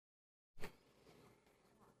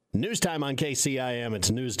News time on KCIM.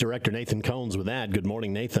 It's News Director Nathan Cohns with that. Good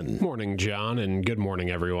morning, Nathan. Morning, John, and good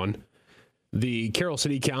morning, everyone. The Carroll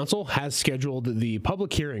City Council has scheduled the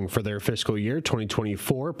public hearing for their fiscal year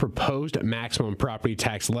 2024 proposed maximum property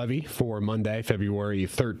tax levy for Monday, February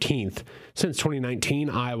 13th. Since 2019,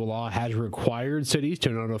 Iowa law has required cities to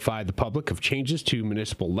notify the public of changes to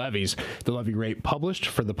municipal levies. The levy rate published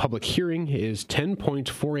for the public hearing is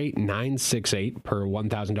 10.48968 per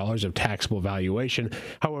 $1,000 of taxable valuation.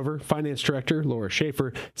 However, Finance Director Laura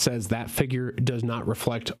Schaefer says that figure does not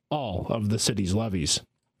reflect all of the city's levies.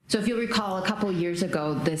 So if you'll recall, a couple of years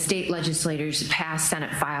ago, the state legislators passed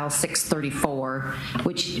Senate File 634,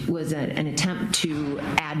 which was an attempt to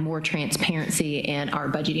add more transparency in our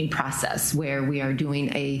budgeting process, where we are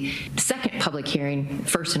doing a second public hearing,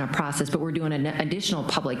 first in our process, but we're doing an additional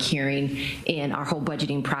public hearing in our whole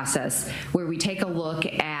budgeting process, where we take a look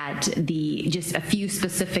at just a few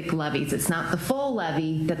specific levies. It's not the full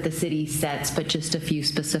levy that the city sets, but just a few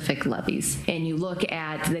specific levies. And you look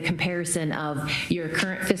at the comparison of your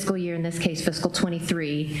current fiscal year, in this case fiscal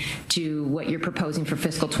 23, to what you're proposing for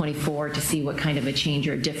fiscal 24 to see what kind of a change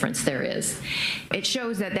or a difference there is. It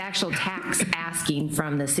shows that the actual tax asking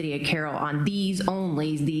from the city of Carroll on these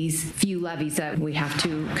few levies that we have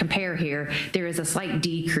to compare here, there is a slight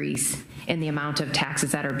decrease in the amount of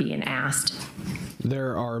taxes that are being asked.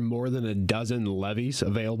 There are more than a dozen levies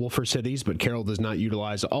available for cities, but Carroll does not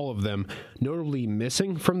utilize all of them. Notably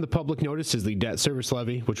missing from the public notice is the debt service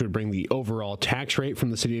levy, which would bring the overall tax rate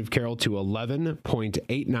from the city of Carroll to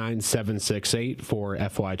 11.89768 for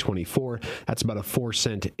FY24. That's about a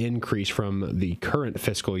 4-cent increase from the current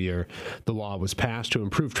fiscal year. The law was passed to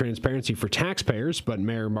improve transparency for taxpayers, but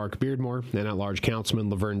Mayor Mark Beardmore and at-large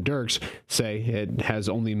Councilman Laverne Dirks say it has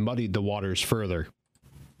only muddied the waters further.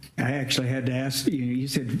 I actually had to ask, you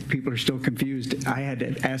said people are still confused. I had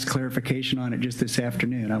to ask clarification on it just this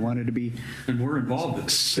afternoon. I wanted to be... And we're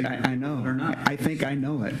involved. I know. Or not. I think I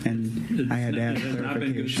know it, and I had to ask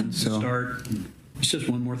clarification. It's just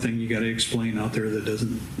one more thing you got to explain out there that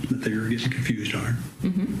they're getting confused on.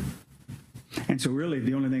 Mm-hmm. And so really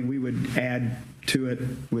the only thing we would add to it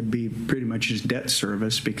would be pretty much just debt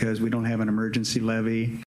service, because we don't have an emergency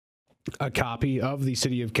levy. A copy of the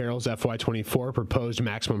City of Carroll's FY24 proposed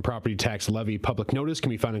maximum property tax levy public notice can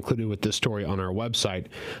be found included with this story on our website.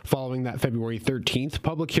 Following that February 13th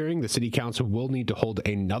public hearing, the City Council will need to hold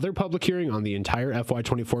another public hearing on the entire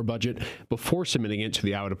FY24 budget before submitting it to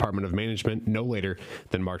the Iowa Department of Management no later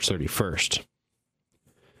than March 31st.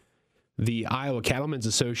 The Iowa Cattlemen's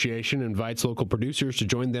Association invites local producers to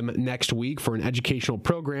join them next week for an educational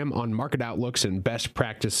program on market outlooks and best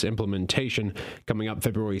practice implementation. Coming up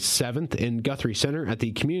February 7th in Guthrie Center at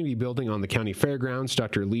the Community Building on the County Fairgrounds,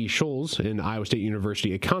 Dr. Lee Scholes, an Iowa State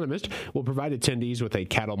University economist, will provide attendees with a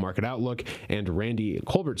cattle market outlook, and Randy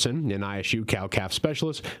Culbertson, an ISU cow-calf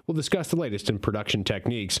specialist, will discuss the latest in production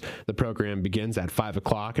techniques. The program begins at 5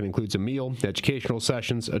 o'clock and includes a meal, educational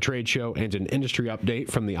sessions, a trade show, and an industry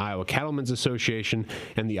update from the Iowa Cattlemen's Association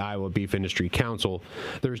and the Iowa Beef Industry Council.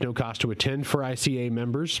 There is no cost to attend for ICA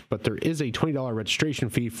members, but there is a $20 registration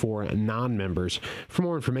fee for non-members. For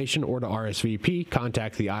more information or to RSVP,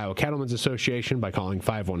 contact the Iowa Cattlemen's Association by calling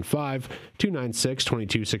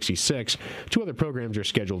 515-296-2266. Two other programs are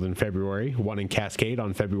scheduled in February, one in Cascade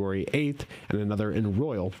on February 8th and another in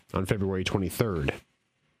Royal on February 23rd.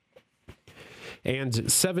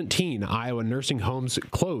 And 17 Iowa nursing homes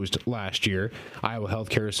closed last year. Iowa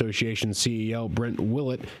Healthcare Association CEO Brent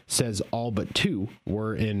Willett says all but 2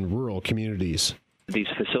 were in rural communities. These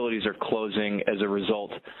facilities are closing as a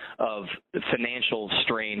result of financial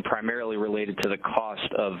strain, primarily related to the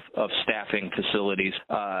cost of staffing facilities.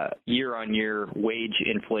 Year-on-year wage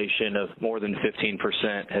inflation of more than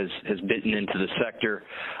 15% has bitten into the sector.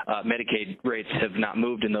 Medicaid rates have not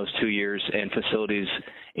moved in those 2 years, and facilities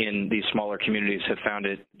in these smaller communities have found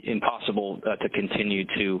it impossible to continue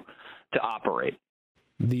to operate.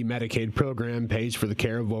 The Medicaid program pays for the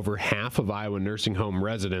care of over half of Iowa nursing home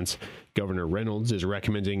residents. Governor Reynolds is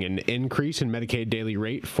recommending an increase in Medicaid daily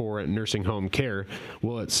rate for nursing home care.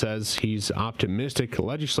 Willett says he's optimistic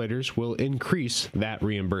legislators will increase that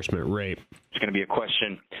reimbursement rate. It's going to be a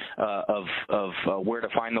question of where to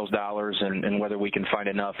find those dollars and whether we can find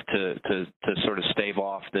enough to sort of stave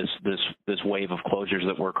off this wave of closures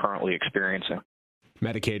that we're currently experiencing.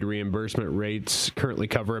 Medicaid reimbursement rates currently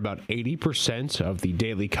cover about 80% of the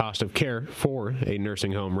daily cost of care for a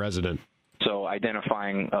nursing home resident. So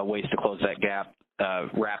identifying ways to close that gap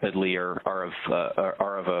rapidly are of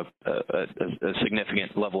a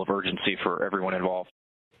significant level of urgency for everyone involved.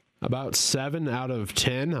 About 7 out of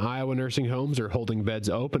 10 Iowa nursing homes are holding beds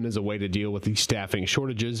open as a way to deal with the staffing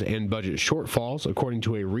shortages and budget shortfalls, according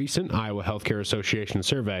to a recent Iowa Healthcare Association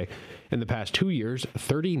survey. In the past 2 years,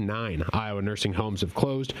 39 Iowa nursing homes have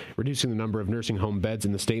closed, reducing the number of nursing home beds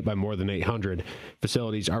in the state by more than 800.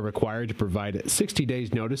 Facilities are required to provide 60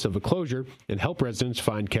 days notice of a closure and help residents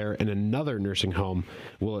find care in another nursing home.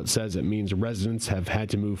 Willett says it means residents have had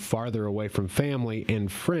to move farther away from family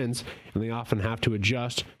and friends, and they often have to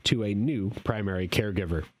adjust to a new primary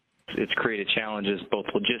caregiver. It's created challenges both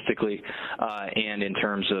logistically and in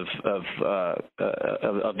terms of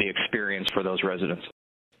the experience for those residents.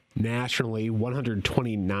 Nationally,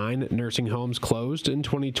 129 nursing homes closed in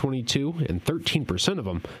 2022, and 13% of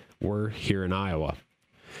them were here in Iowa.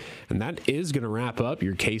 And that is going to wrap up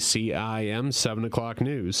your KCIM 7 o'clock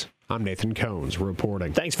news. I'm Nathan Cones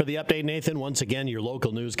reporting. Thanks for the update, Nathan. Once again, your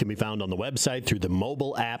local news can be found on the website through the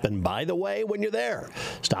mobile app. And by the way, when you're there,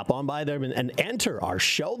 stop on by there and enter our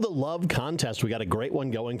Show the Love contest. We got a great one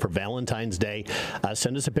going for Valentine's Day.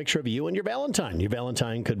 Send us a picture of you and your Valentine. Your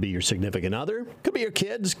Valentine could be your significant other, could be your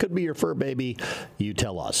kids, could be your fur baby. You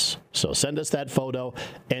tell us. So send us that photo,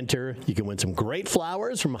 enter. You can win some great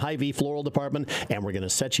flowers from Hy-Vee Floral Department, and we're going to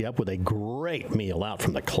set you up with a great meal out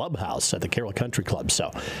from the clubhouse at the Carroll Country Club.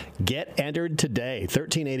 So get entered today,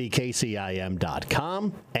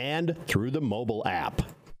 1380kcim.com and through the mobile app.